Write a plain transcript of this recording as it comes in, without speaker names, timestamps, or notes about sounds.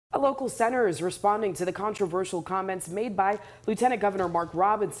local senator is responding to the controversial comments made by Lieutenant Governor Mark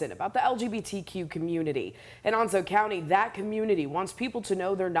Robinson about the LGBTQ community. In Onso County, that community wants people to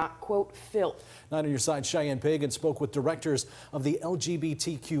know they're not, quote, filth. 9 on your side, Cheyenne Pagan spoke with directors of the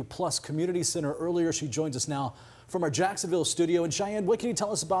LGBTQ Plus Community Center earlier. She joins us now from our Jacksonville studio. And Cheyenne, what can you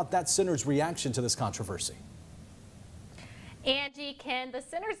tell us about that center's reaction to this controversy? Angie, Ken, the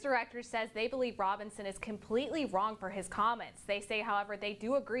center's director says they believe Robinson is completely wrong for his comments. They say, however, they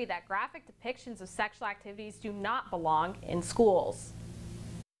do agree that graphic depictions of sexual activities do not belong in schools.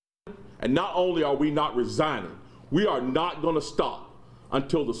 And not only are we not resigning, we are not going to stop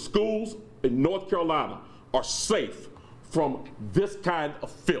until the schools in North Carolina are safe from this kind of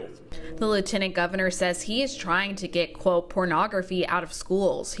filth. The lieutenant governor says he is trying to get, quote, pornography out of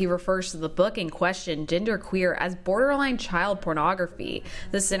schools. He refers to the book in question, Genderqueer, as borderline child pornography.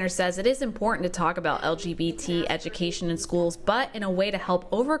 The center says it is important to talk about LGBT education in schools, but in a way to help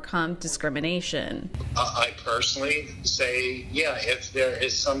overcome discrimination. I personally say, yeah, if there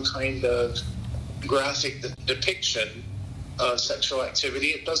is some kind of graphic depiction of sexual activity,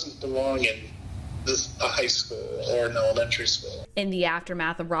 it doesn't belong in a high school or an elementary school. In the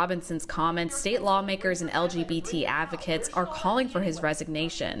aftermath of Robinson's comments, state lawmakers and LGBT advocates are calling for his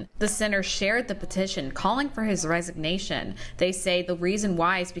resignation. The center shared the petition calling for his resignation. They say the reason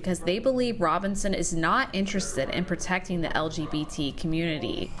why is because they believe Robinson is not interested in protecting the LGBT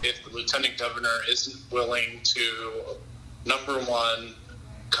community. If the lieutenant governor isn't willing to, number one,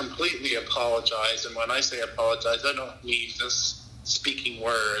 completely apologize, and when I say apologize, I don't mean just speaking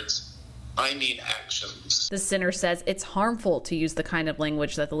words, I mean actions. The center says it's harmful to use the kind of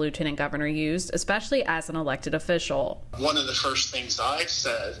language that the lieutenant governor used, especially as an elected official. One of the first things I've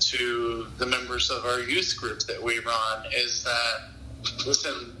said to the members of our youth group that we run is that,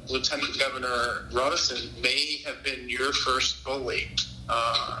 listen, Lieutenant Governor Robinson may have been your first bully.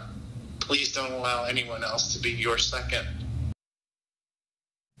 Please don't allow anyone else to be your second.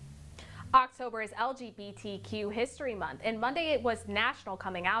 October is LGBTQ History Month, and Monday it was National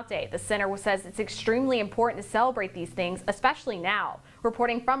Coming Out Day. The center says it's extremely important to celebrate these things, especially now.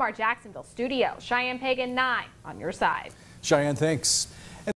 Reporting from our Jacksonville studio, Cheyenne Pagan, 9 on your side. Cheyenne, thanks.